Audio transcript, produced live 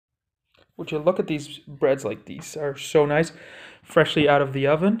would you look at these breads? Like, these are so nice, freshly out of the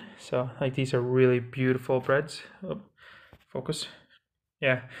oven. So like, these are really beautiful breads. Oh, focus.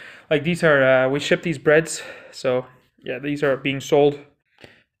 Yeah, like these are we ship these breads. So yeah, these are being sold,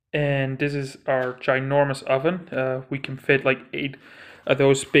 and this is our ginormous oven. We can fit like 8 of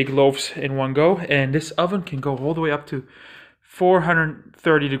those big loaves in one go, and this oven can go all the way up to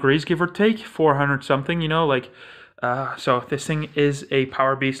 430 degrees, give or take, 400 something, you know, like, so this thing is a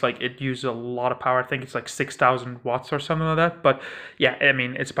power beast. Like, it uses a lot of power. I think it's like 6,000 watts or something like that. But yeah, I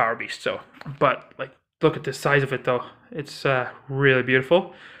mean, it's a power beast. So, but like, look at the size of it though. It's really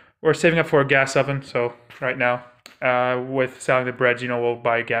beautiful. We're saving up for a gas oven. So right now, with selling the breads, you know, we'll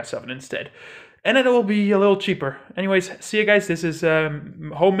buy a gas oven instead. And then it will be a little cheaper. Anyways, see you guys. This is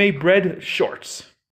homemade bread shorts.